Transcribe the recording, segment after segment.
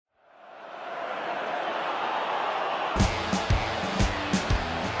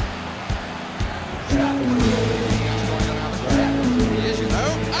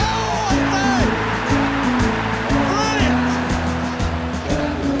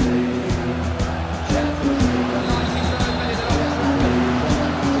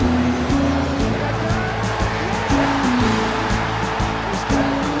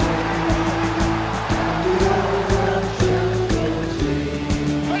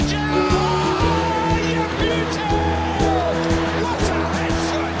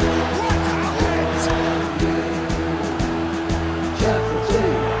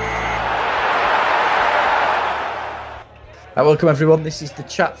Welcome everyone. This is the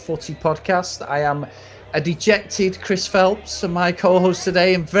Chat Footy podcast. I am a dejected Chris Phelps, and my co-host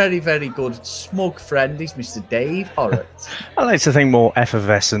today, and very, very good smug friend, is Mr. Dave Horrocks. I like to think more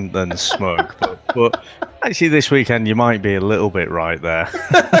effervescent than smug, but actually this weekend you might be a little bit right there.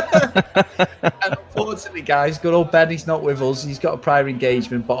 And unfortunately, guys, good old Ben is not with us. He's got a prior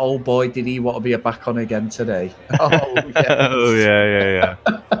engagement, but oh boy, did he want to be back on again today. Oh, yes. Oh, yeah.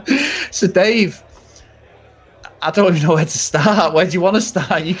 So, Dave, I don't even know where to start. Where do you want to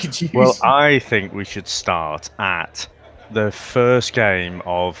start? You could choose. Well, I think we should start at the first game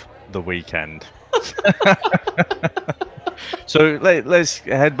of the weekend. So let's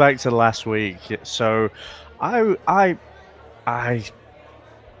head back to last week. So I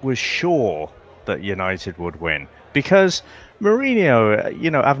was sure that United would win because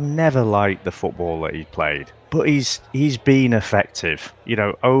Mourinho, I've never liked the football that he played, but he's been effective,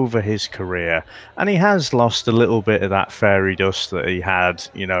 over his career, and he has lost a little bit of that fairy dust that he had,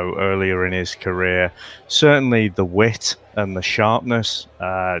 earlier in his career. Certainly the wit and the sharpness,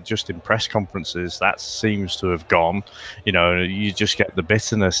 just in press conferences, that seems to have gone. You just get the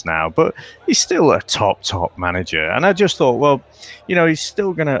bitterness now, but he's still a top manager. And I just thought, well, he's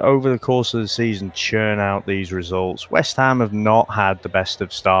still going to, over the course of the season, churn out these results. West Ham have not had the best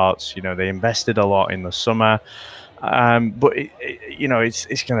of starts. They invested a lot in the summer. But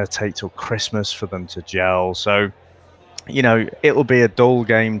it's going to take till Christmas for them to gel. So, it'll be a dull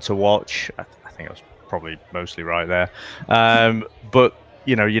game to watch. I think I was probably mostly right there. But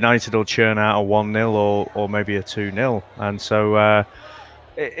United will churn out a 1-0 or maybe a 2-0, and so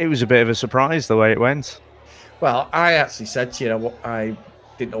it was a bit of a surprise the way it went. Well, I actually said to you, I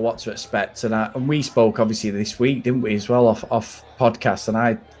didn't know what to expect, and we spoke obviously this week, didn't we, as well, off podcast, and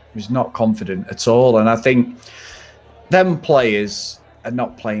I was not confident at all, and I think them players are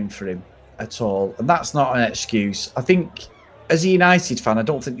not playing for him at all, and that's not an excuse. I think as a United fan, I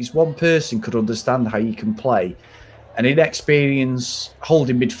don't think there's one person could understand how you can play an inexperienced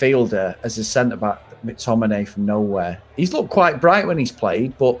holding midfielder as a centre-back, McTominay, from nowhere. He's looked quite bright when he's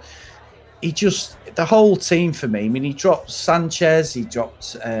played, but the whole team for me, he dropped Sanchez, he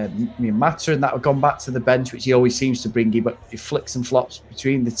dropped Mata, and that had gone back to the bench, which he always seems to bring you, but he flicks and flops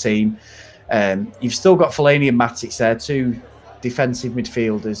between the team. You've still got Fellaini and Matic there, two defensive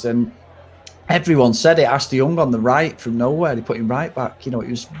midfielders, and everyone said it. Ashley Young on the right from nowhere, they put him right back. It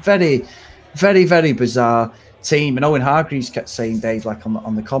was very, very, very bizarre team. And Owen Hargreaves kept saying, Dave, like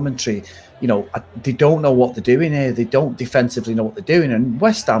on the commentary, they don't know what they're doing here. They don't defensively know what they're doing. And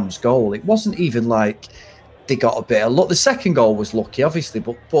West Ham's goal, it wasn't even like they got a bit of luck. The second goal was lucky, obviously,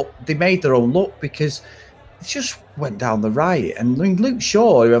 but they made their own luck because it just went down the right. And Luke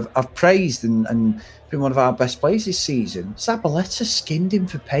Shaw, who I've praised and been one of our best players this season, Zabaleta skinned him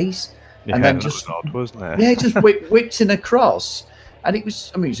for pace. Yeah, and then that just was odd, wasn't it? Yeah, just whipped in across. And it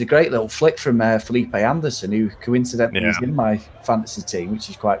was a great little flick from Felipe Anderson, who coincidentally is in my fantasy team, which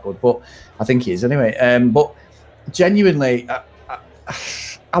is quite good. But I think he is anyway. But genuinely,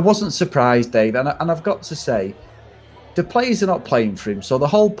 I wasn't surprised, Dave. And I've got to say, the players are not playing for him. So the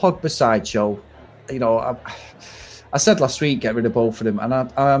whole Pogba sideshow, I said last week, get rid of both of them. And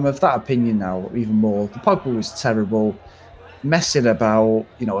I'm of that opinion now, even more. The Pogba was terrible, messing about.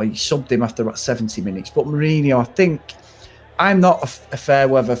 He subbed him after about 70 minutes. But Mourinho, I think, I'm not a fair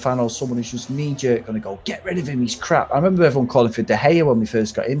weather fan or someone who's just knee-jerk going to go, get rid of him, he's crap. I remember everyone calling for De Gea when we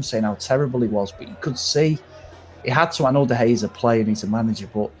first got him, saying how terrible he was, but you could see he had to. I know De Gea's a player and he's a manager,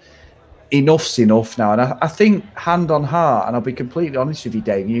 but enough's enough now. And I think, hand on heart, and I'll be completely honest with you,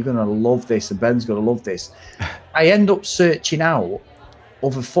 Dave, you're going to love this, and Ben's going to love this. I end up searching out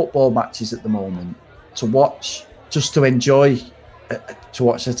other football matches at the moment to watch, just to enjoy, to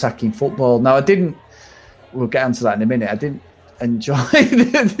watch attacking football. Now, we'll get onto that in a minute. I didn't enjoy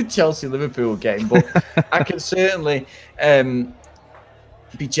the Chelsea-Liverpool game, but I can certainly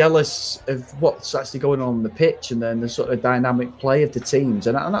be jealous of what's actually going on the pitch and then the sort of dynamic play of the teams.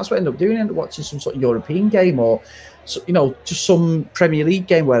 And that's what I end up doing. I end up watching some sort of European game or, just some Premier League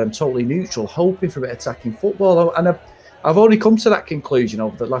game where I'm totally neutral, hoping for a bit of attacking football. And I've only come to that conclusion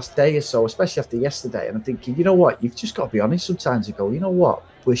over the last day or so, especially after yesterday. And I'm thinking, you know what? You've just got to be honest sometimes and go, you know what?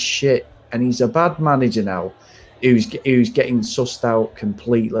 We're shit. And he's a bad manager now who's getting sussed out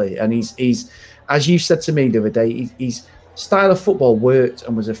completely. And he's as you said to me the other day, his style of football worked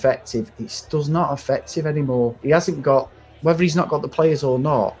and was effective. It's does not effective anymore. He hasn't got, whether he's not got the players or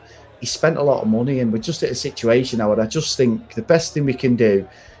not, he spent a lot of money, and we're just at a situation now. And I just think the best thing we can do,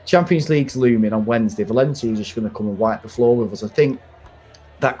 Champions League's looming on Wednesday. Valencia is just going to come and wipe the floor with us. I think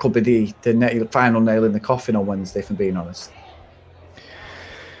that could be the final nail in the coffin on Wednesday, if I'm being honest.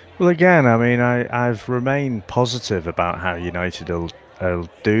 Well, again, I mean, I've remained positive about how United will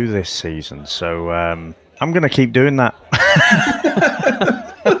do this season, so I'm going to keep doing that.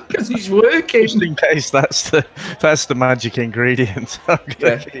 Because he's working. Just in case that's the magic ingredient. I'm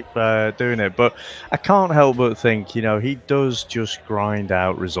going to keep doing it. But I can't help but think, he does just grind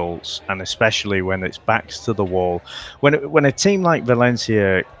out results, and especially when it's backs to the wall. When a team like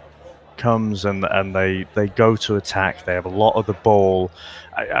Valencia comes and they go to attack, they have a lot of the ball.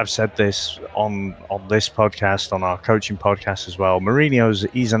 I've said this on this podcast, on our coaching podcast as well.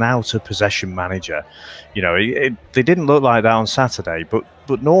 He's an out of possession manager. They didn't look like that on Saturday, but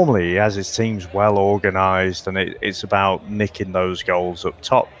normally he has his teams well organised, and it's about nicking those goals up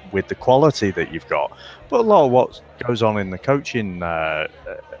top with the quality that you've got. But a lot of what goes on in the coaching, on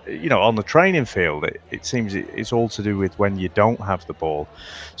the training field, it seems it's all to do with when you don't have the ball.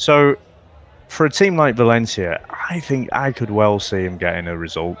 So for a team like Valencia, I think I could well see him getting a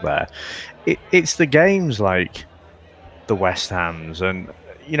result there. It's the games like the West Hams, and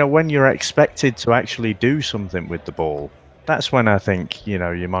when you're expected to actually do something with the ball, that's when I think you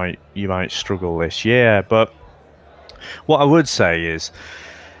might struggle this year. But what I would say is,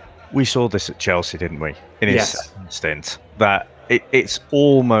 we saw this at Chelsea, didn't we? In his second stint, that it's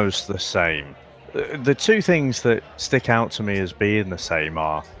almost the same. The two things that stick out to me as being the same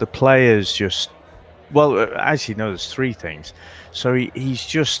are the players actually, no, there's three things. So he's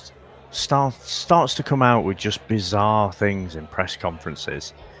just starts to come out with just bizarre things in press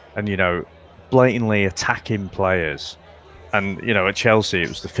conferences and, blatantly attacking players. And, at Chelsea, it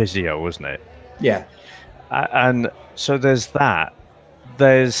was the physio, wasn't it? Yeah. And so there's that.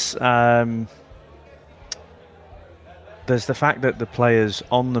 There's the fact that the players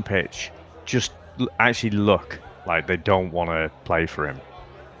on the pitch just actually look like they don't want to play for him.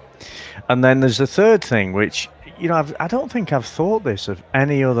 And then there's the third thing, which, I don't think I've thought this of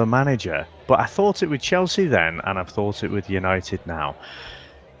any other manager, but I thought it with Chelsea then, and I've thought it with United now.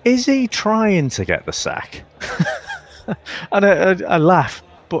 Is he trying to get the sack? And I laugh,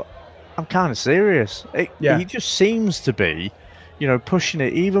 but I'm kind of serious. He just seems to be, pushing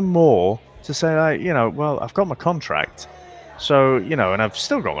it even more to say, well, I've got my contract. So, and I've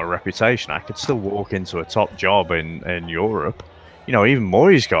still got my reputation. I could still walk into a top job in Europe. Even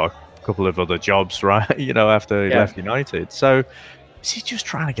Moyes got a couple of other jobs, right? After he left United. So, is he just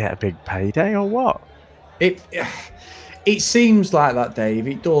trying to get a big payday or what? It seems like that, Dave.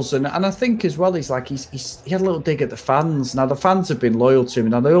 It does, and I think as well, he had a little dig at the fans. Now the fans have been loyal to him.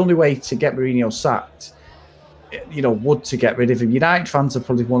 Now the only way to get Mourinho sacked, would to get rid of him. United fans are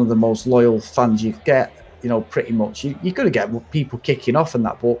probably one of the most loyal fans you get. Pretty much. You're going to get people kicking off and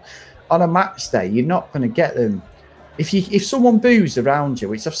that, but on a match day, you're not going to get them. If someone boos around you,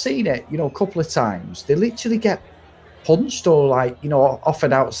 which I've seen it, a couple of times, they literally get punched or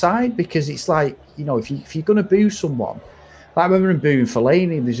offered outside, because it's like, if you're going to boo someone, like I remember him booing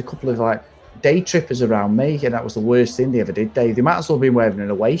Fellaini. There's a couple of day trippers around me, and that was the worst thing they ever did, Dave. They might as well have been wearing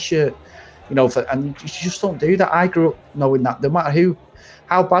an away shirt, and you just don't do that. I grew up knowing that no matter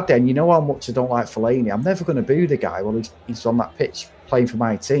how bad then, how much I don't like Fellaini, I'm never going to boo the guy while he's on that pitch playing for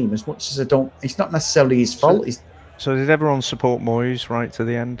my team. As much as I don't, it's not necessarily his fault. So did everyone support Moyes right to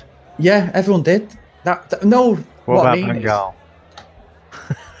the end? Yeah, everyone did. No. What about Van Gaal?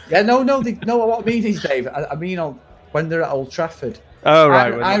 Yeah, no. What I mean is, Dave, I mean when they're at Old Trafford. Oh,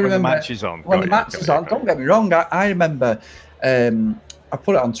 right. When the match is on. When the match is on, don't get me wrong. I remember, I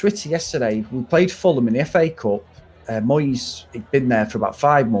put it on Twitter yesterday. We played Fulham in the FA Cup. Moyes, he'd been there for about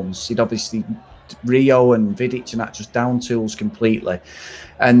 5 months. He'd obviously, Rio and Vidic and that just down tools completely.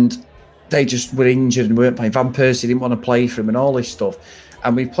 And they just were injured and weren't playing. Van Persie didn't want to play for him and all this stuff.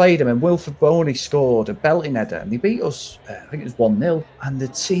 And we played him, and Wilfred Boney scored a belting header, and they beat us, I think it was 1-0. And the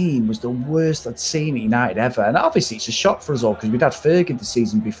team was the worst I'd seen at United ever. And obviously it's a shock for us all, because we'd had Fergie the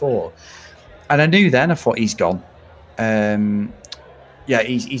season before. And I knew then, I thought, he's gone.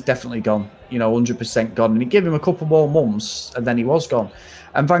 He's definitely gone, 100% gone. And he gave him a couple more months, and then he was gone.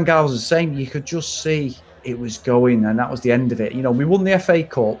 And Van Gaal was the same. You could just see it was going, and that was the end of it. We won the FA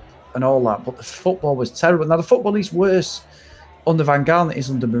Cup and all that, but the football was terrible. Now, the football is worse under Van Gaal than it is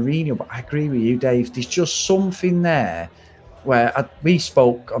under Mourinho, but I agree with you, Dave. There's just something there where we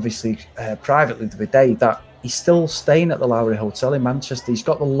spoke, obviously, privately the other day, that he's still staying at the Lowry Hotel in Manchester. He's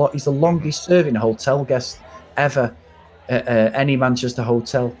the longest serving hotel guest ever at any Manchester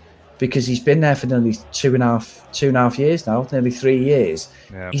hotel, because he's been there for nearly two and a half years now, nearly 3 years.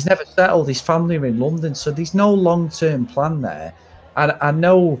 Yeah. He's never settled. His family are in London, so there's no long-term plan there. And I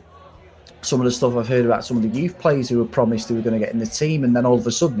know some of the stuff I've heard about some of the youth players who were promised they were going to get in the team, and then all of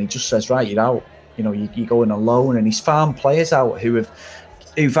a sudden he just says, right, you're out. You're going on loan, and he's farmed players out who have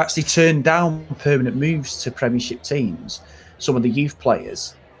who've actually turned down permanent moves to Premiership teams, some of the youth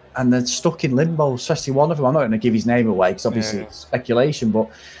players, and they're stuck in limbo, especially one of them. I'm not going to give his name away because obviously it's speculation, but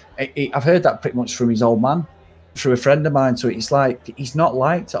I've heard that pretty much from his old man, through a friend of mine. So it's like he's not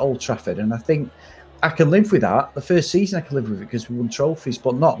liked at Old Trafford, and I think I can live with that. The first season I can live with it because we won trophies,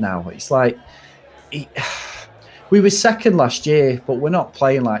 but not now. It's like we were second last year, but we're not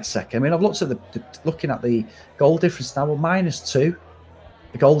playing like second. I mean, I've looked at looking at the goal difference now. We're -2.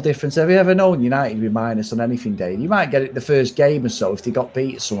 The goal difference. Have you ever known United be minus on anything, Dave? You might get it the first game or so if they got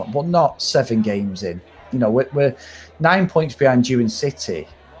beat at someone, but not 7 games in. You know, we're 9 points behind you in City,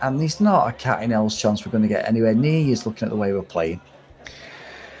 and there's not a cat in hell's chance we're going to get anywhere near as looking at the way we're playing.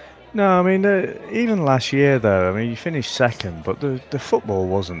 No, I mean, even last year, though, I mean, you finished second, but the football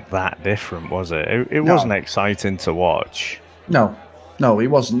wasn't that different, was it? It wasn't exciting to watch. No, it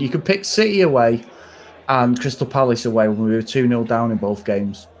wasn't. You could pick City away and Crystal Palace away when we were 2-0 down in both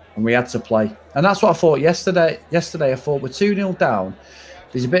games, and we had to play. And that's what I thought yesterday. Yesterday, I thought we're 2-0 down.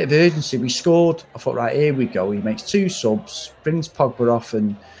 There's a bit of urgency. We scored. I thought, right, here we go. He makes 2 subs, brings Pogba off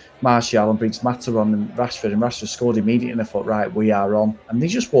and Martial, and brings Mata on and Rashford scored immediately. And I thought, right, we are on. And they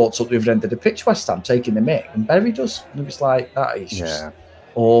just walked up the other end of the pitch, West Ham, taking the mick, and Berry does. And it was like, that is just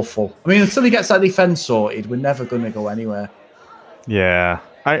awful. I mean, until he gets that defence sorted, we're never going to go anywhere. Yeah,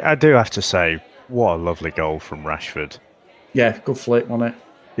 I do have to say, what a lovely goal from Rashford. Yeah, good flick, wasn't it?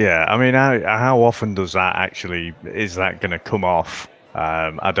 Yeah, I mean, how often is that going to come off?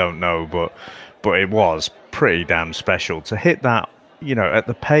 I don't know, but it was pretty damn special to hit that, you know, at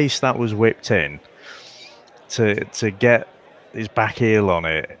the pace that was whipped in, to get his back heel on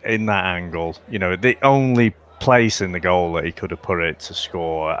it in that angle. You know, the only place in the goal that he could have put it to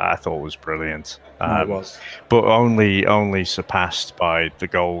score, I thought was brilliant. It was, but only surpassed by the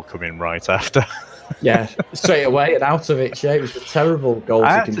goal coming right after. Yeah, straight away and out of it. Yeah, it was a terrible goal.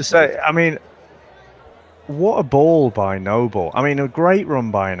 I have to say, I mean, what a ball by Noble. I mean, a great run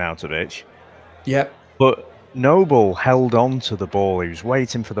by Arnautovic. Yep. But Noble held on to the ball. He was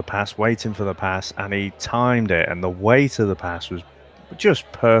waiting for the pass, and he timed it, and the weight of the pass was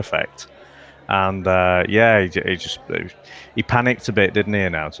just perfect. And he panicked a bit, didn't he,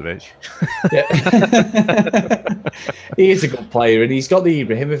 Arnautovic? Yeah. He is a good player, and he's got the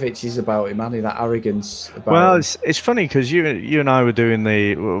Ibrahimovic about him, and that arrogance. It's funny because you and I were doing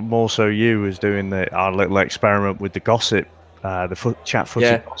our little experiment with the gossip, the Chat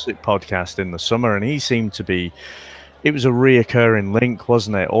Footy Gossip podcast in the summer, and he seemed to be. It was a reoccurring link,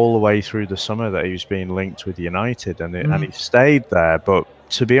 wasn't it, all the way through the summer that he was being linked with United, and he stayed there, but.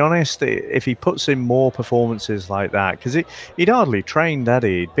 To be honest, if he puts in more performances like that, because he'd hardly trained, had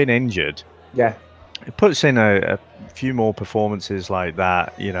he? He'd been injured. Yeah. He puts in a few more performances like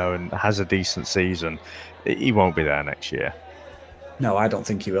that, you know, and has a decent season, he won't be there next year. No, I don't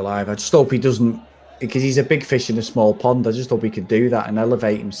think he will either. I just hope he doesn't, because he's a big fish in a small pond. I just hope he can do that and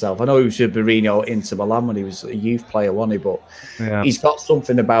elevate himself. I know he was with Mourinho into Milan when he was a youth player, wasn't he? But he's got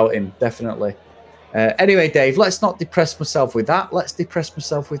something about him, definitely. Anyway, Dave, let's not depress myself with that. Let's depress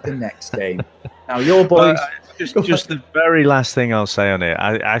myself with the next game. Now, your boys... Just the very last thing I'll say on it.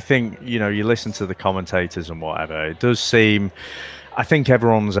 I think, you know, you listen to the commentators and whatever, it does seem... I think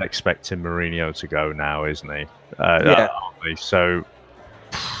everyone's expecting Mourinho to go now, isn't he? So,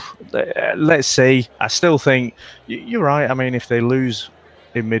 let's see. I still think... You're right. I mean, if they lose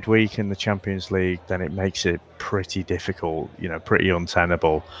in midweek in the Champions League, then it makes it pretty difficult, you know, pretty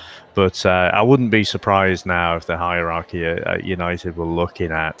untenable. But I wouldn't be surprised now if the hierarchy at United were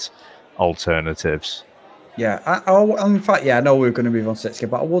looking at alternatives. Yeah, in fact, I know we're going to move on to next game,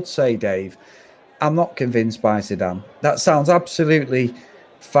 but I would say, Dave, I'm not convinced by Zidane. That sounds absolutely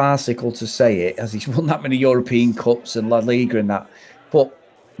farcical to say it, as he's won that many European Cups and La Liga and that. But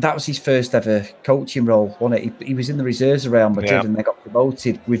that was his first ever coaching role, wasn't it? He was in the reserves of Real Madrid and they got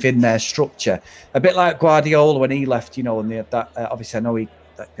promoted within their structure. A bit like Guardiola when he left, you know, and obviously I know he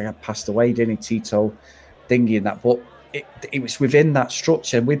had passed away, didn't he, Tito Dingy and that, but it was within that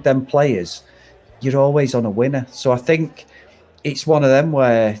structure, and with them players, you're always on a winner. So I think it's one of them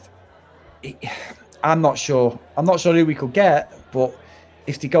where I'm not sure who we could get, but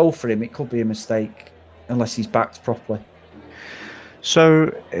if they go for him, it could be a mistake unless he's backed properly.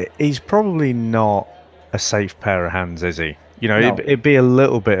 So he's probably not a safe pair of hands, is he? You know, No. it'd be a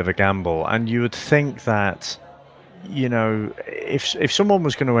little bit of a gamble, and you would think that, you know, if someone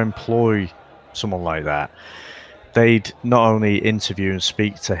was going to employ someone like that, they'd not only interview and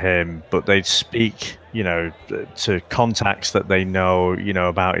speak to him, but they'd speak, you know, to contacts that they know, you know,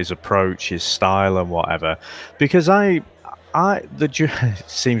 about his approach, his style, and whatever. Because it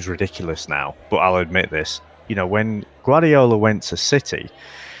seems ridiculous now, but I'll admit this. when Guardiola went to City,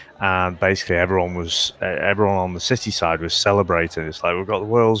 and basically everyone on the City side was celebrating. It's like, we've got the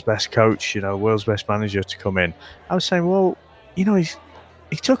world's best coach, world's best manager to come in. I was saying, well, he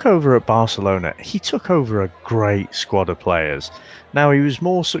took over at Barcelona. He took over a great squad of players. Now, he was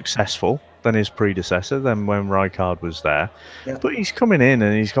more successful than his predecessor, than when Rijkaard was there. Yeah. But he's coming in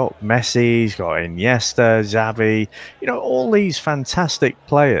and he's got Messi, he's got Iniesta, Xavi, all these fantastic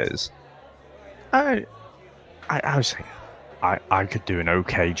players. I was saying, I could do an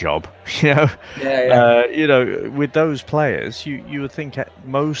okay job, with those players, you would think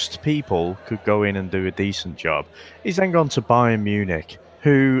most people could go in and do a decent job. He's then gone to Bayern Munich,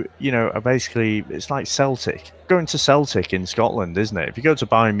 who, are basically, it's like Celtic. Going to Celtic in Scotland, isn't it? If you go to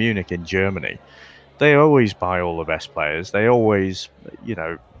Bayern Munich in Germany, they always buy all the best players. They always,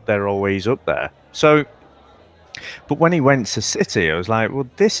 they're always up there. So, but when he went to City, I was like, well,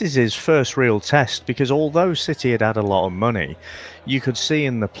 this is his first real test, because although City had a lot of money, you could see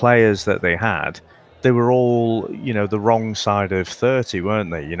in the players that they had, they were all, the wrong side of 30,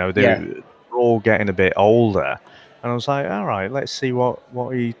 weren't they? They were all getting a bit older. And I was like, all right, let's see what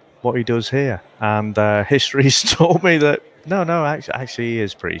he does here. And history's told me that no, actually he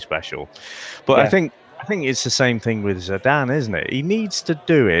is pretty special. But I think it's the same thing with Zidane, isn't it? He needs to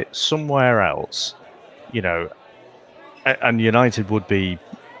do it somewhere else, and United would be,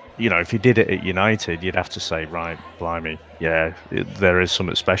 if you did it at United, you'd have to say, right, blimey, there is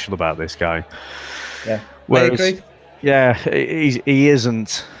something special about this guy. Yeah, whereas, I agree. Yeah, he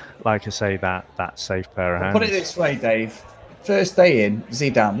isn't, like I say, that safe pair of hands. Put it this way, Dave. First day in,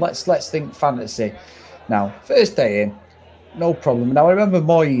 Zidane. Let's think fantasy. Now, first day in, no problem. Now, I remember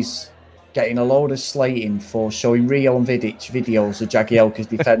Moyes getting a load of slating for showing Rio and Vidic videos of Jagielka's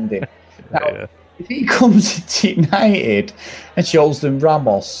defending. Now, if he comes into United and shows them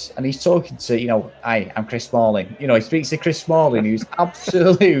Ramos, and he's talking to, hi, I'm Chris Smalling. He speaks to Chris Smalling, who's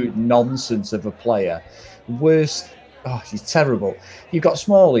absolute nonsense of a player. Worst. Oh, he's terrible. You've got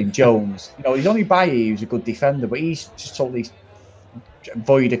Smalling, Jones. He's only Bailly, who's a good defender, but he's just totally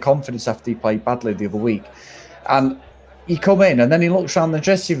void of confidence after he played badly the other week. And you come in, and then he looks around the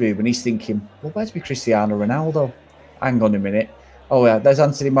dressing room, and he's thinking, well, where's my Cristiano Ronaldo? Hang on a minute. Oh, yeah, there's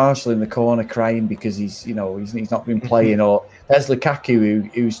Anthony Martial in the corner crying because he's not been playing. Or there's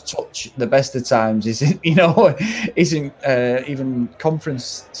Lukaku, whose touch the best of times isn't even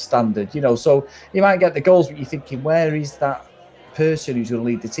conference standard. So you might get the goals, but you're thinking, where is that person who's going to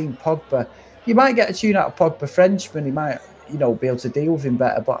lead the team? Pogba. You might get a tune out of Pogba, Frenchman. He might, be able to deal with him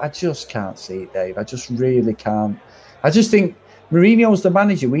better. But I just can't see it, Dave. I just really can't. I just think Mourinho's the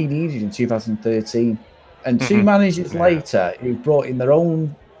manager we needed in 2013. And two managers later, who brought in their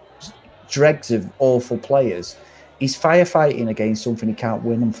own dregs of awful players, he's firefighting against something he can't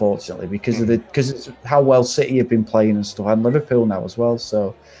win, unfortunately, because of how well City have been playing and stuff, and Liverpool now as well.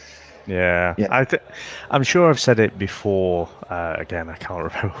 So, I'm sure I've said it before. Again, I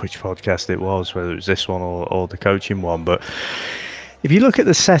can't remember which podcast it was, whether it was this one or the coaching one. But if you look at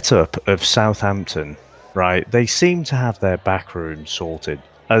the setup of Southampton, right, they seem to have their back room sorted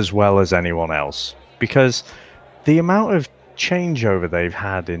as well as anyone else. Because the amount of changeover they've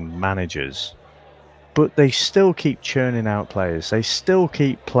had in managers, but they still keep churning out players. They still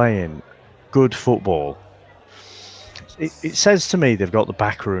keep playing good football. It says to me they've got the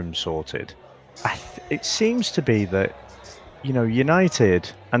back room sorted. It seems to be that, United,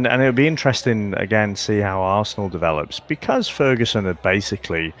 and it'll be interesting, again, see how Arsenal develops. Because Ferguson had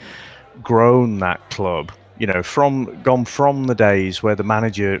basically grown that club, gone from the days where the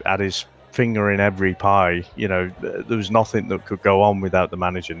manager had his finger in every pie, there was nothing that could go on without the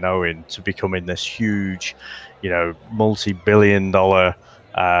manager knowing, to becoming this huge, multi-billion-dollar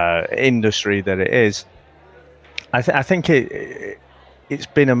industry that it is. I think it's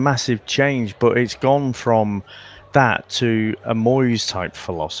been a massive change, but it's gone from that to a Moyes type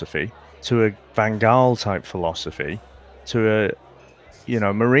philosophy, to a Van Gaal type philosophy, to a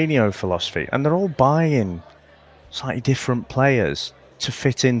Mourinho philosophy, and they're all buying slightly different players to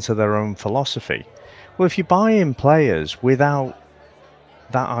fit into their own philosophy. Well, if you buy in players without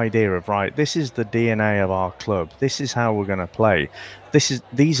that idea of, right, this is the DNA of our club, this is how we're going to play,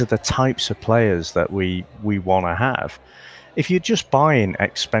 these are the types of players that we want to have. If you're just buying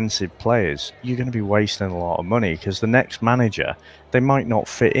expensive players, you're going to be wasting a lot of money, because the next manager, they might not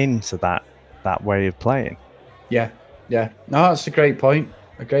fit into that way of playing. Yeah. No, that's a great point.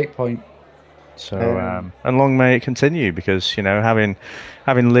 So, and long may it continue, because having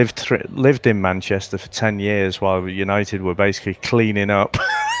lived in Manchester for 10 years while United were basically cleaning up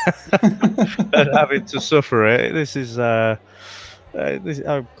and having to suffer it,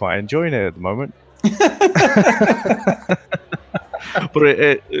 I'm quite enjoying it at the moment. But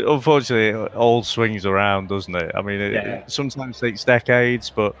it unfortunately it all swings around, doesn't it? I mean, it sometimes takes decades,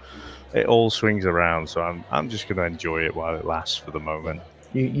 but it all swings around. So I'm just going to enjoy it while it lasts for the moment.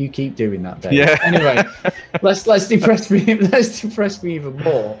 You keep doing that, Dave. Yeah. Anyway, let's depress me even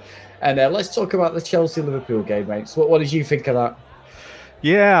more, and let's talk about the Chelsea-Liverpool game, mate. So what did you think of that?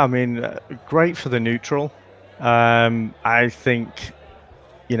 Yeah, I mean, great for the neutral. I think,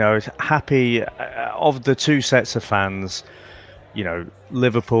 happy of the two sets of fans.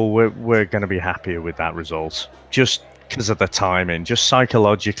 Liverpool, we're going to be happier with that result, just because of the timing. Just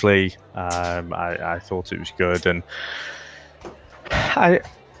psychologically, I thought it was good, and I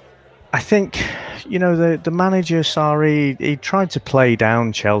think, the manager Sarri, he tried to play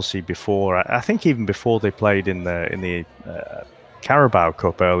down Chelsea before. I think even before they played in the Carabao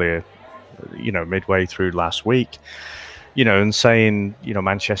Cup earlier, midway through last week, and saying,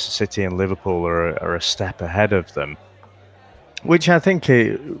 Manchester City and Liverpool are a step ahead of them. Which I think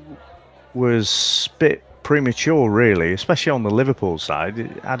it was a bit premature, really, especially on the Liverpool side.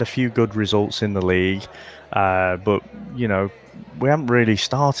 It had a few good results in the league, but, we haven't really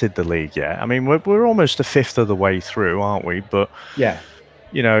started the league yet. I mean, we're almost a fifth of the way through, aren't we? But, yeah,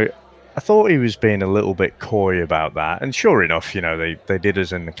 I thought he was being a little bit coy about that. And sure enough, they did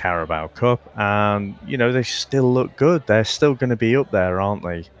us in the Carabao Cup, and, they still look good. They're still going to be up there, aren't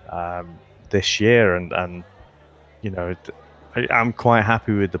they, this year? And I'm quite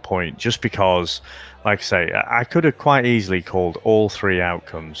happy with the point, just because, like I say, I could have quite easily called all three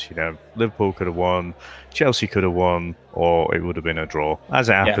outcomes. Liverpool could have won, Chelsea could have won, or it would have been a draw. As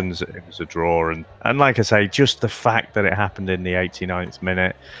it happens, it was a draw. And like I say, just the fact that it happened in the 89th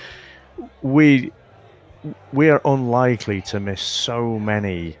minute, we are unlikely to miss so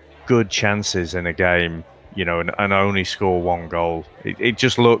many good chances in a game, and only score one goal. It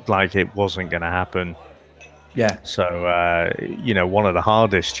just looked like it wasn't going to happen. Yeah. So, one of the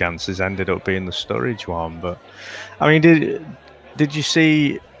hardest chances ended up being the Sturridge one. But, I mean, did you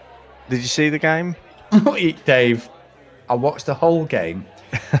see the game? Dave, I watched the whole game,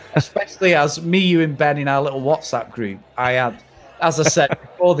 especially as me, you, and Ben in our little WhatsApp group. I had, as I said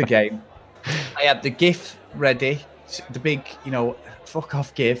before the game, I had the GIF ready, the big, fuck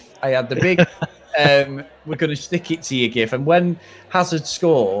off GIF. I had the big. We're going to stick it to you, GIF. And when Hazard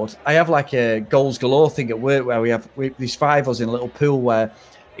scored, I have like a goals galore thing at work where there's 5 of us in a little pool where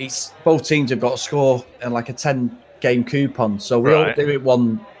it's both teams have got a score and like a 10-game coupon. So we all do it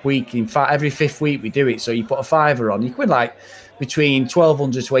one week. In fact, every 5th week we do it. So you put a £5 on. You can win like between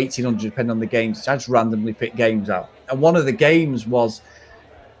 1,200 to 1,800 depending on the games. I just randomly pick games out. And one of the games was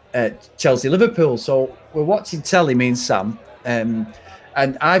Chelsea-Liverpool. So we're watching telly, me and Sam.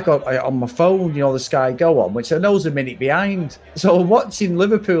 And I've got on my phone, the Sky Go on, which I know is a minute behind. So I'm watching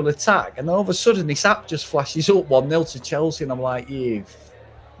Liverpool attack, and all of a sudden this app just flashes up 1-0 to Chelsea, and I'm like, you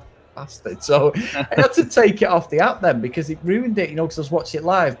bastard. So I had to take it off the app then because it ruined it, because I was watching it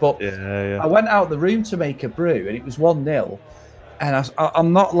live. But I went out the room to make a brew, and it was 1-0. And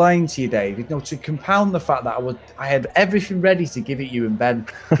I'm not lying to you, Dave. To compound the fact that I had everything ready to give it you and Ben,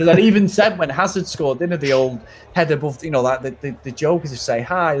 because I even said when Hazard scored, the old head above, like the jokers who say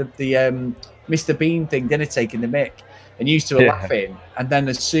hi, the Mr. Bean thing, dinner taking the mick, and used to laughing. And then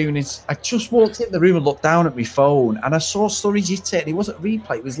as soon as I just walked in the room and looked down at my phone, and I saw Sturridge hit it, and it wasn't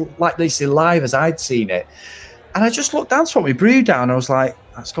replay; it was like this live as I'd seen it. And I just looked down to put my brew down. And I was like,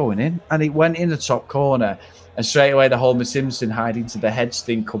 "That's going in," and it went in the top corner. And straight away, the Homer Simpson hiding to the hedge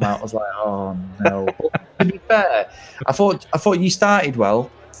thing come out. I was like, "Oh no!" But to be fair, I thought you started well.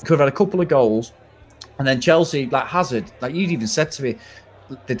 Could have had a couple of goals, and then Chelsea, like Hazard, like you'd even said to me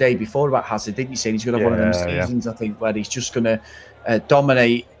the day before about Hazard, didn't you? Saying he's going to have one of them seasons, I think, where he's just going to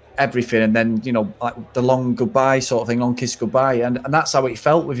dominate everything, and then like the long goodbye sort of thing, long kiss goodbye, and that's how it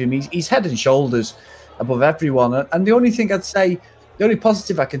felt with him. He's head and shoulders above everyone, and the only thing I'd say. The only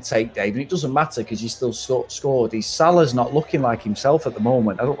positive I can take, Dave, and it doesn't matter because he still scored, is Salah's not looking like himself at the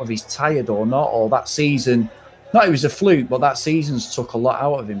moment. I don't know if he's tired or not, or that season, not it was a fluke, but that season's took a lot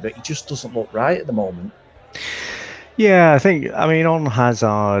out of him, but he just doesn't look right at the moment. Yeah, I mean, on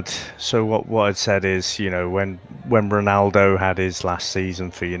Hazard, so what I'd said is, when Ronaldo had his last season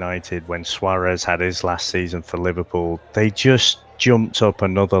for United, when Suarez had his last season for Liverpool, they just jumped up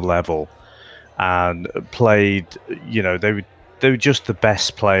another level and played, they were just the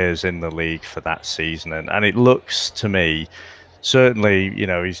best players in the league for that season, and it looks to me, certainly,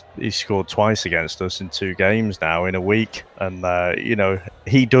 he's scored twice against us in 2 games now in a week, and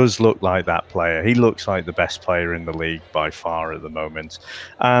he does look like that player. He looks like the best player in the league by far at the moment,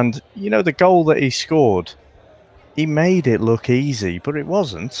 and the goal that he scored, he made it look easy, but it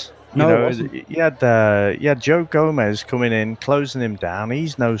wasn't. You No, it know, wasn't. you had Joe Gomez coming in, closing him down.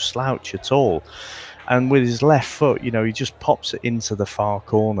 He's no slouch at all. And with his left foot, you know, he just pops it into the far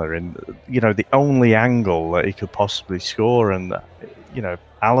corner, and you know, the only angle that he could possibly score. And you know,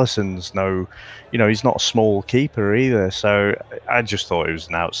 Allison's no, you know, he's not a small keeper either. So I just thought it was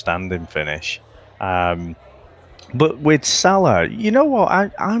an outstanding finish. But with Salah, you know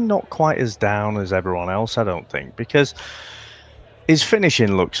what? I'm not quite as down as everyone else, I don't think, because his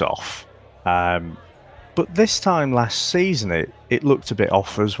finishing looks off. But this time last season, it looked a bit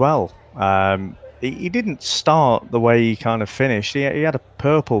off as well. He didn't start the way he kind of finished. He had a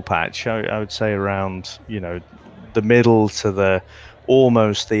purple patch, I would say, around, you know, the middle to the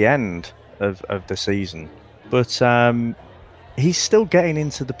almost the end of the season. But he's still getting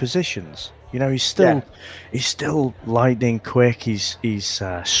into the positions. You know, he's still lightning quick. He's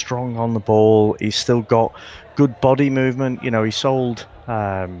strong on the ball. He's still got good body movement. You know, he sold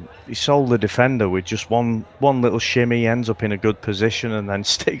the defender with just one little shimmy, ends up in a good position, and then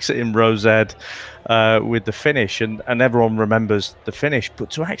sticks it in Rosed with the finish, and everyone remembers the finish.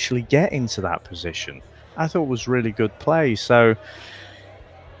 But to actually get into that position, I thought was really good play. So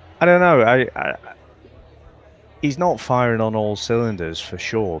I don't know. He's not firing on all cylinders for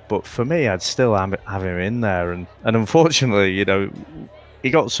sure, but for me, I'd still have him in there. And unfortunately, you know,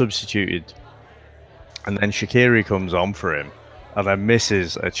 he got substituted, and then Shaqiri comes on for him, and then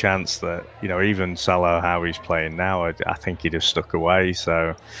misses a chance that, you know, even Salah, how he's playing now, I think he'd have stuck away.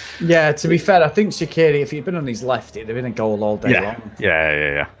 So yeah, to be fair, I think Shaqiri, if he'd been on his left, it'd have been a goal all day long.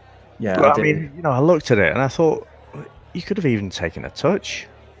 Yeah. But, I mean, you know, I looked at it and I thought you could have even taken a touch.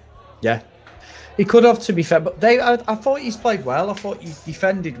 Yeah. He could have, to be fair, but I thought he's played well. I thought he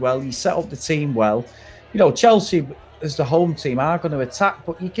defended well. He set up the team well. You know, Chelsea, as the home team, are going to attack,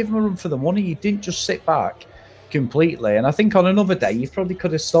 but you give them a run for the money. You didn't just sit back completely. And I think on another day, you probably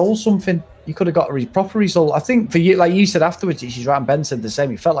could have stole something. You could have got a proper result. I think for you, like you said afterwards, she's right, and Ben said the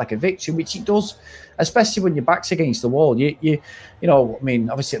same. It felt like a victory, which it does, especially when your back's against the wall. You know, I mean,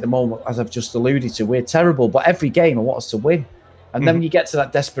 obviously at the moment, as I've just alluded to, we're terrible, but every game I want us to win. And then when you get to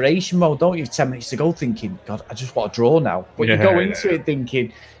that desperation mode, don't you? 10 minutes to go, thinking, God, I just want to draw now. But you go into it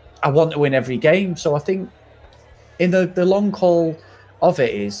thinking, I want to win every game. So I think in the long haul of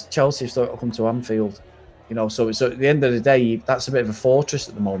it is Chelsea have still got to come to Anfield. You know, so at the end of the day, that's a bit of a fortress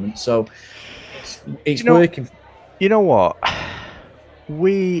at the moment. So it's working. You know what?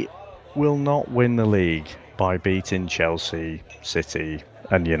 We will not win the league by beating Chelsea, City,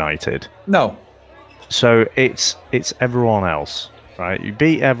 and United. No. So it's everyone else, right? You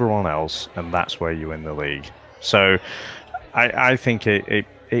beat everyone else, and that's where you win the league. So I think it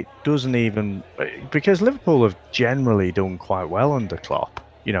doesn't even, because Liverpool have generally done quite well under Klopp,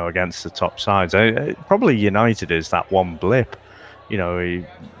 you know, against the top sides. Probably United is that one blip. You know, he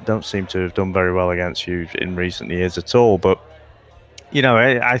don't seem to have done very well against you in recent years at all. But you know,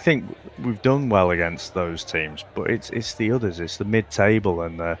 I think we've done well against those teams. But it's the others. It's the mid-table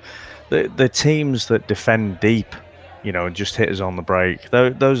and the teams that defend deep, you know, and just hit us on the break.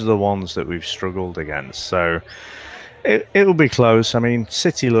 Those are the ones that we've struggled against. So it'll be close. I mean,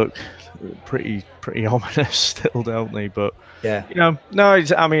 City look pretty ominous still, don't they? But yeah, you know, no,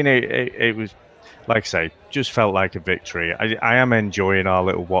 it was, like I say, just felt like a victory. I am enjoying our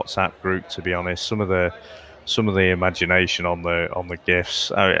little WhatsApp group, to be honest. Some of the imagination on the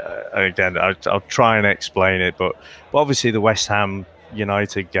gifs. I'll try and explain it, but obviously the West Ham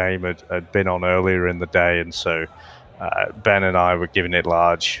United game had been on earlier in the day, and so Ben and I were giving it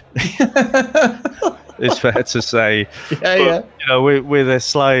large. It's fair to say. Yeah. You know, with a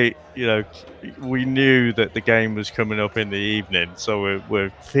slight, you know, we knew that the game was coming up in the evening, so we're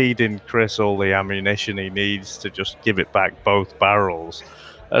feeding Chris all the ammunition he needs to just give it back both barrels.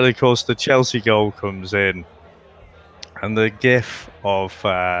 And of course, the Chelsea goal comes in, and the gif of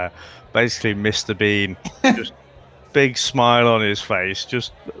basically Mr. Bean, just big smile on his face,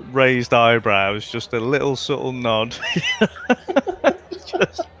 just raised eyebrows, just a little subtle nod.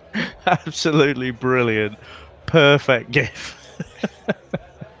 Just absolutely brilliant, perfect gif.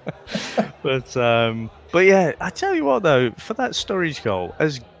 But yeah, I tell you what though, for that Sturridge goal,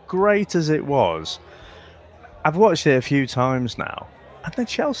 as great as it was, I've watched it a few times now, and the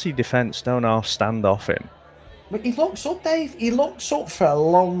Chelsea defence don't half stand off him. But he looks up, Dave. He looks up for a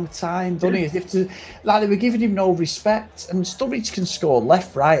long time, doesn't he? As if they were giving him no respect. And Sturridge can score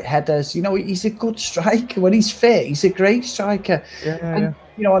left, right headers. You know, he's a good striker. When he's fit, he's a great striker. Yeah.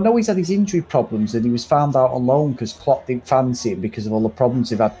 You know, I know he's had his injury problems, and he was found out on loan because Klopp didn't fancy him because of all the problems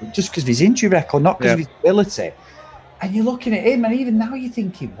he've had, just because of his injury record, not because of his ability. And you're looking at him, and even now you're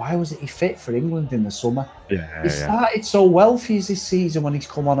thinking, why wasn't he fit for England in the summer? Yeah, he started so well for you this season when he's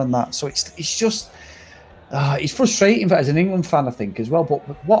come on that. So it's just, it's frustrating as an England fan, I think, as well. But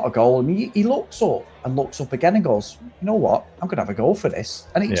what a goal. I mean, he looks up again and goes, you know what? I'm going to have a go for this.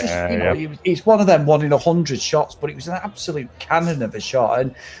 And it it's one of them 1 in 100 shots, but it was an absolute cannon of a shot.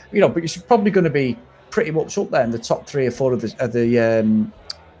 And, but it's probably going to be pretty much up there in the top 3 or 4 of the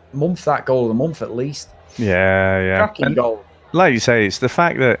month, that goal of the month at least. Cracking goal. Like you say, it's the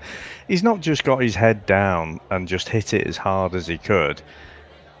fact that he's not just got his head down and just hit it as hard as he could.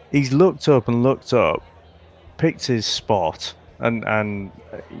 He's looked up, picked his spot, and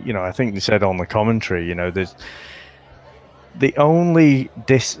I think they said on the commentary, there's the only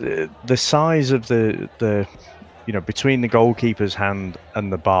the size of the between the goalkeeper's hand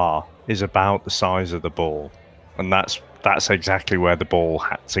and the bar is about the size of the ball, and that's exactly where the ball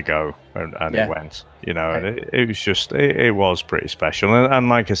had to go, and it went. And it was just it was pretty special, and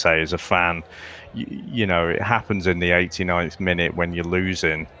like I say, as a fan, it happens in the 89th minute when you're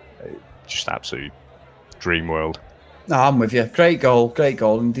losing, just absolute dream world. No, I'm with you. Great goal,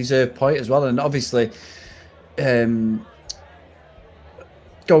 and deserved point as well. And obviously,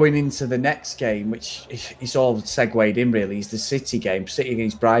 going into the next game, which is all segued in really, is the City game, City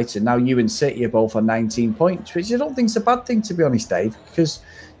against Brighton. Now you and City are both on 19 points, which I don't think is a bad thing, to be honest, Dave, because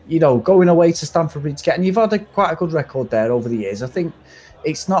going away to Stamford Bridge, and you've had quite a good record there over the years. I think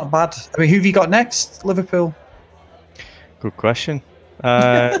it's not bad. I mean, who have you got next? Liverpool. Good question.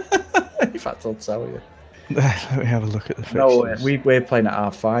 In fact, I'll tell you. Let me have a look at the fixtures. No, we're playing at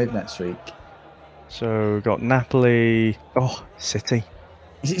R5 next week. So we've got Napoli. Oh, City.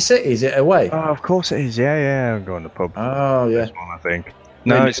 Is it City? Is it away? Oh, of course it is. Yeah. I'm going to the pub. Oh, yeah. This one, I think.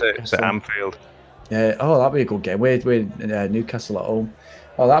 No, it's at Anfield. Yeah. Oh, that'd be a good game. We're Newcastle at home.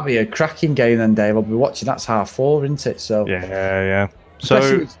 Oh, that'd be a cracking game then, Dave. I'll be watching. That's 4:30, isn't it? So yeah.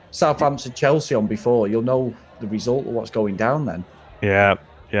 Especially with Southampton, Chelsea on before, you'll know the result of what's going down then. Yeah.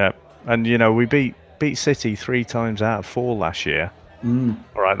 And we beat City 3 times out of 4 last year. All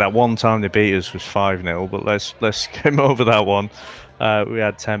right, that one time they beat us was 5-0, but let's skim over that one. We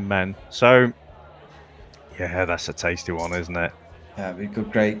had 10 men, so yeah, that's a tasty one, isn't it? Yeah,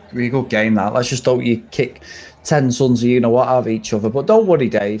 really good game that. Let's just hope you kick 10 sons of out of each other. But don't worry,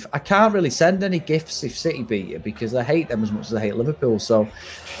 Dave, I can't really send any gifts if City beat you because I hate them as much as I hate Liverpool. So,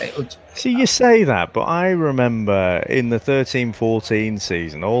 see, you say that, but I remember in the 13-14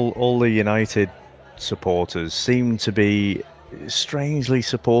 season, all the United supporters seemed to be strangely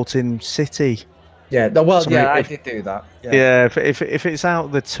supporting City. Yeah, well, yeah, I did do that. Yeah, if it's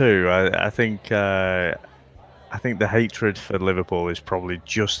out the two, I think the hatred for Liverpool is probably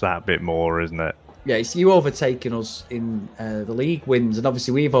just that bit more, isn't it? Yeah, it's you overtaking us in the league wins, and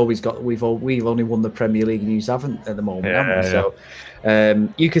obviously we've only won the Premier League, and you haven't at the moment, haven't we?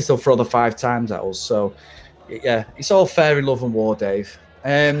 So you can still throw the 5 times at us. So yeah, it's all fair in love and war, Dave.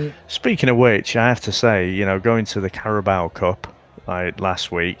 Speaking of which, I have to say, going to the Carabao Cup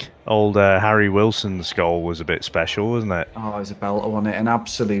last week, old Harry Wilson's goal was a bit special, wasn't it? Oh, it was a belter, wasn't it? An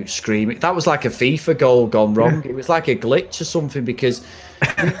absolute scream. That was like a FIFA goal gone wrong. It was like a glitch or something because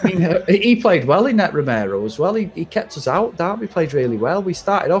he played well in that, Romero as well. He kept us out. Derby played really well. We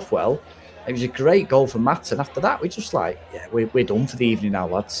started off well. It was a great goal for Matt, and after that, we just we're done for the evening now,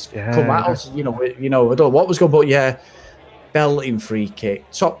 lads. Yeah. Come at us, I don't know what was going, but yeah. Belting free kick,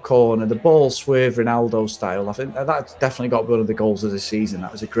 top corner, the ball swerve Ronaldo style. I think that's definitely got one of the goals of the season.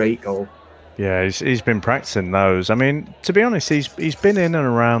 That was a great goal. Yeah, he's been practicing those. I mean, to be honest, he's been in and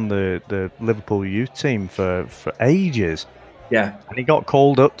around the Liverpool youth team for ages. Yeah. And he got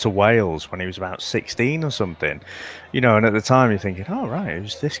called up to Wales when he was about 16 or something. And at the time you're thinking, oh, right,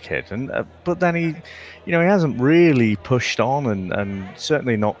 who's this kid? And but then he hasn't really pushed on and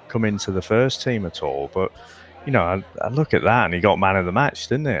certainly not come into the first team at all. But I look at that and he got man of the match,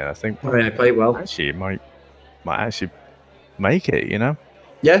 didn't he? I think. He played well. Actually, he might actually make it.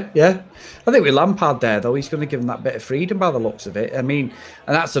 Yeah. I think with Lampard there, though, he's going to give him that bit of freedom by the looks of it. I mean,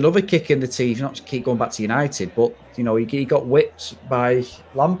 and that's another kick in the teeth. Not to keep going back to United, but he got whipped by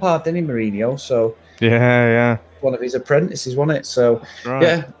Lampard, didn't he, Mourinho? So yeah. One of his apprentices, wasn't it? So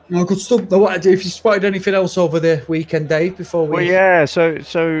right. Yeah, good stuff. What if you spotted anything else over the weekend, Dave? Before we. Well, yeah.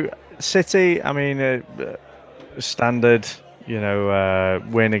 So City. I mean. Standard,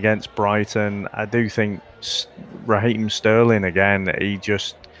 win against Brighton. I do think Raheem Sterling again.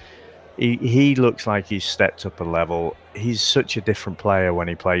 He looks like he's stepped up a level. He's such a different player when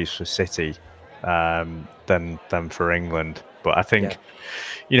he plays for City than for England. But I think,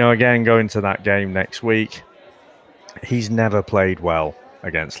 again going to that game next week, he's never played well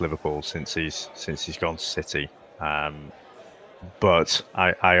against Liverpool since he's gone to City. But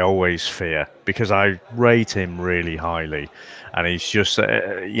I always fear, because I rate him really highly, and he's just,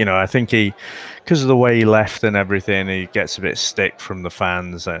 I think because of the way he left and everything, he gets a bit stick from the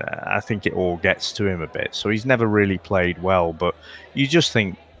fans. I think it all gets to him a bit. So he's never really played well, but you just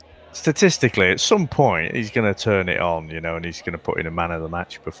think statistically at some point he's going to turn it on, and he's going to put in a man of the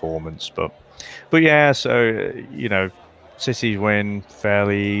match performance. But yeah, so, City's win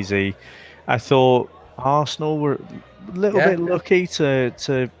fairly easy. I thought Arsenal were a little bit lucky to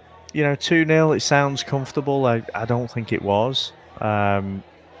 2-0. It sounds comfortable. I don't think it was.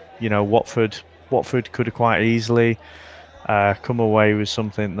 Watford could have quite easily come away with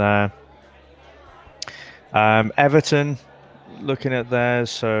something there. Everton, looking at theirs,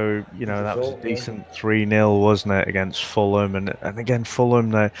 so that was a decent 3-0, wasn't it, against Fulham? And again,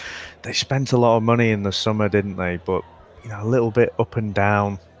 Fulham, they spent a lot of money in the summer, didn't they? But a little bit up and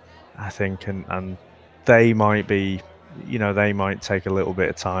down, I think, and they might be, they might take a little bit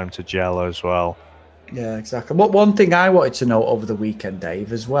of time to gel as well. Yeah, exactly. But one thing I wanted to know over the weekend,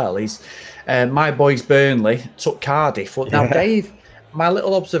 Dave, as well, is my boys Burnley took Cardiff. Now, Dave, my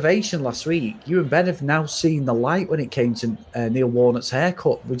little observation last week, you and Ben have now seen the light when it came to Neil Warnock's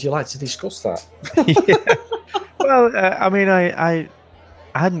haircut. Would you like to discuss that? Yeah. Well, I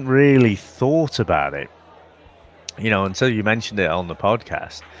hadn't really thought about it, until you mentioned it on the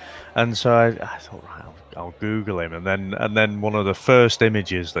podcast. And so I thought, right, I'll Google him, and then one of the first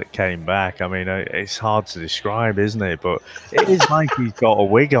images that came back. I mean, it's hard to describe, isn't it? But it is like he's got a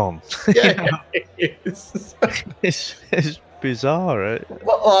wig on. Yeah, it is. It's bizarre, right?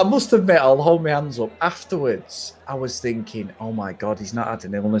 Well, I must admit, I'll hold my hands up. Afterwards, I was thinking, oh my God, he's not had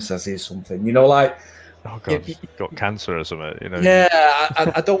an illness, has he, or something? Like, oh God, he's got cancer or something, Yeah,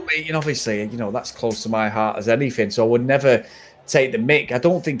 I don't mean, obviously, that's close to my heart as anything, so I would never take the mick. I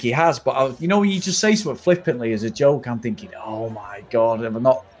don't think he has, but when you just say something flippantly as a joke, I'm thinking, oh my God, have I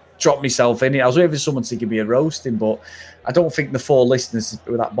not dropped myself in it? I was waiting for someone to give me a roasting, but I don't think the 4 listeners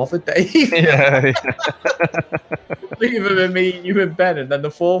were that bothered, Dave. Yeah. Even me, you and Ben, and then the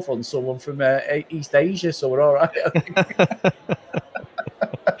 4th one, someone from East Asia, so we're all right.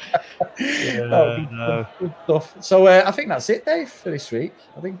 Good stuff. So I think that's it, Dave, for this week.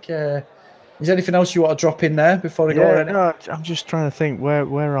 I think. Is there anything else you want to drop in there before I go? No, I'm just trying to think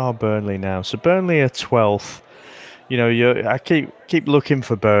where are Burnley now? So Burnley are 12th. I keep looking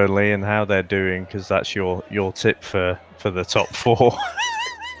for Burnley and how they're doing, because that's your tip for the top 4.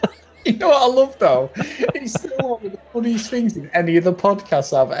 You know what I love though? It's still one of the funniest things in any of the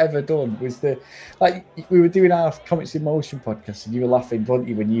podcasts I've ever done. Was we were doing our Comics in Motion podcast, and you were laughing, weren't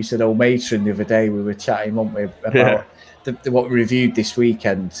you, when you said Matron the other day? We were chatting, weren't we, about what we reviewed this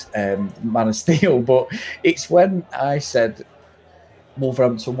weekend, Man of Steel. But it's when I said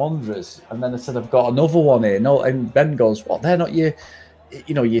Wolverhampton Wanderers, and then I said I've got another one here. No, and Ben goes, "What? They're not your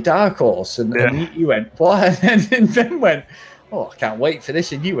dark horse?" And you went, "What?" And then Ben went, "Oh, I can't wait for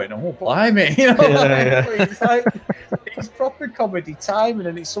this." And you went, "Oh, blimey." It's like, it's proper comedy timing,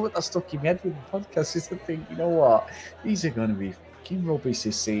 and it's something that stuck in my head with the podcast. Is to think, you know what, these are going to be fucking rubbish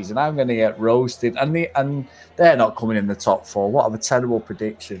this season. I'm going to get roasted, and they're not coming in the top 4. What a terrible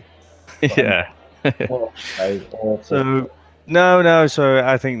prediction. Yeah. So no. So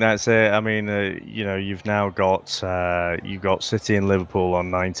I think that's it. I mean, you've now got City and Liverpool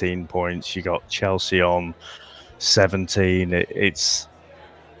on 19 points. You got Chelsea on 17.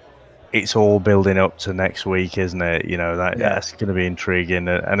 It's all building up to next week, isn't it? That's going to be intriguing.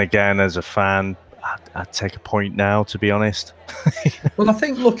 And again, as a fan, I'd take a point now, to be honest. Well, I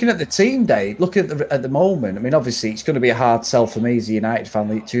think looking at the team, Dave, looking at the moment, I mean, obviously it's going to be a hard sell for me as a United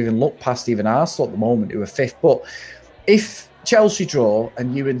fan to even look past even Arsenal at the moment, who are 5th. But if Chelsea draw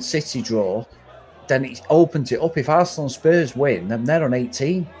and you and City draw, then it opens it up. If Arsenal and Spurs win, then they're on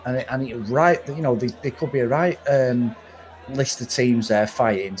 18, and it right, they could be a right list of teams there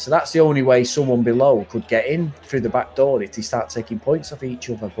fighting. So that's the only way someone below could get in through the back door, if they start taking points off each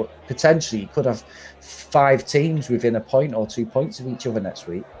other. But potentially you could have 5 teams within a point or 2 points of each other next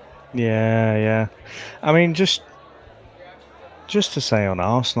week. Yeah. I mean, just to say on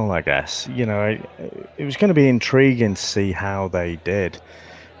Arsenal, I guess, it was going to be intriguing to see how they did.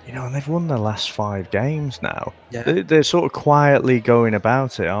 And they've won their last 5 games now. Yeah. They're sort of quietly going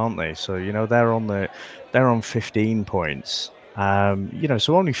about it, aren't they? So, they're on 15 points. So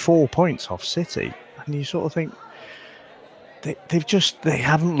only 4 points off City. And you sort of think they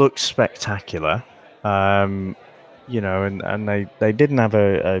haven't looked spectacular. And they didn't have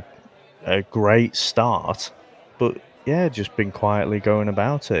a great start, but just been quietly going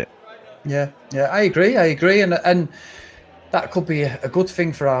about it. Yeah, I agree. And That could be a good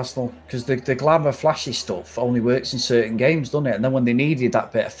thing for Arsenal, because the glamour, flashy stuff only works in certain games, doesn't it? And then when they needed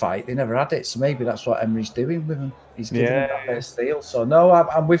that bit of fight, they never had it. So maybe that's what Emery's doing with them. He's giving them that bit of steel. So no,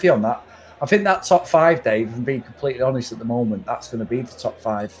 I'm with you on that. I think that top 5, Dave, and being completely honest at the moment, that's going to be the top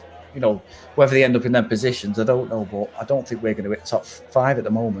 5. You know, whether they end up in their positions, I don't know, but I don't think we're going to hit top 5 at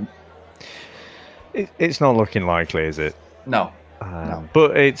the moment. It's not looking likely, is it? No. No.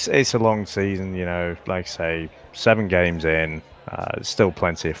 But it's a long season, you know, like I say, 7 games in, still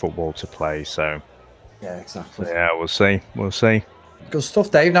plenty of football to play. So yeah, exactly. Yeah, we'll see. Good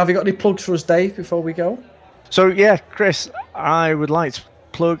stuff, Dave. Now, have you got any plugs for us, Dave, before we go? So yeah, Chris, I would like to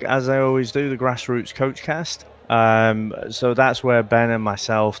plug, as I always do, the Grassroots Coachcast. So that's where Ben and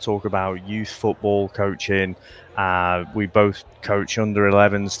myself talk about youth football coaching. We both coach under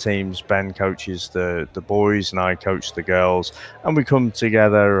 11s teams. Ben coaches the boys and I coach the girls, and we come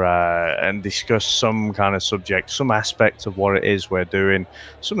together and discuss some kind of subject, some aspect of what it is we're doing,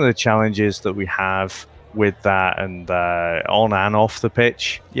 some of the challenges that we have with that, and on and off the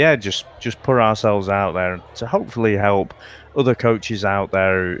pitch. Yeah, just put ourselves out there to hopefully help other coaches out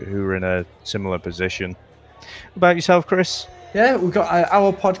there who are in a similar position. About yourself, Chris? Yeah, we've got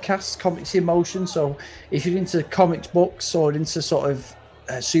our podcast, Comics in Motion. So if you're into comics books or into sort of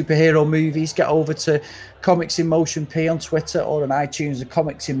superhero movies, get over to Comics in Motion P on Twitter or on iTunes, the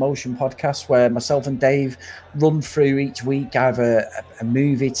Comics in Motion podcast, where myself and Dave run through each week either a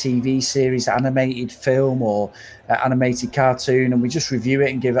movie, TV series, animated film, or animated cartoon, and we just review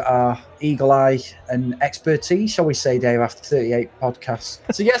it and give it our eagle eye and expertise, shall we say, Dave, after 38 podcasts.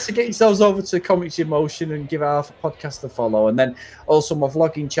 So yes, get yourselves over to Comics in Motion and give our podcast a follow. And then also my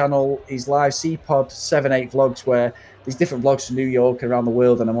vlogging channel is live, CPod 78 Vlogs, where there's different vlogs from New York and around the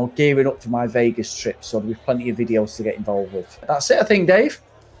world, and I'm all gearing up for my Vegas trip, so there'll be plenty of videos to get involved with. That's it, I think, Dave.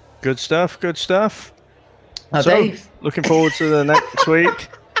 Good stuff. Now, so, Dave, looking forward to the next week.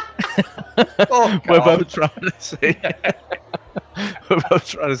 Oh, We're both trying to see. We're both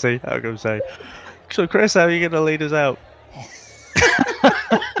trying to see. How can I say? So, Chris, how are you going to lead us out?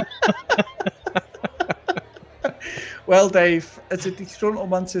 Well, Dave, as a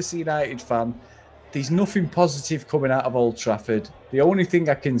disgruntled Manchester United fan, there's nothing positive coming out of Old Trafford. The only thing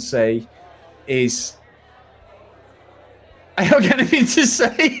I can say is I don't get anything to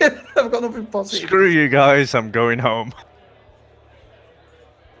say. I've got nothing positive. Screw you guys, I'm going home.